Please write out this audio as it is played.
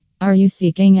Are you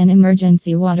seeking an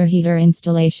emergency water heater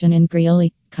installation in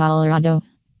Greeley, Colorado?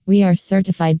 We are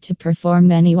certified to perform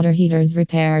many water heaters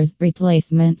repairs,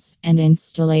 replacements, and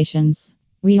installations.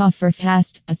 We offer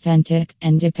fast, authentic,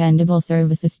 and dependable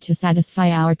services to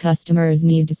satisfy our customers'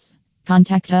 needs.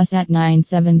 Contact us at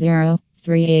 970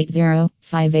 380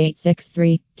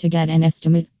 5863 to get an estimate.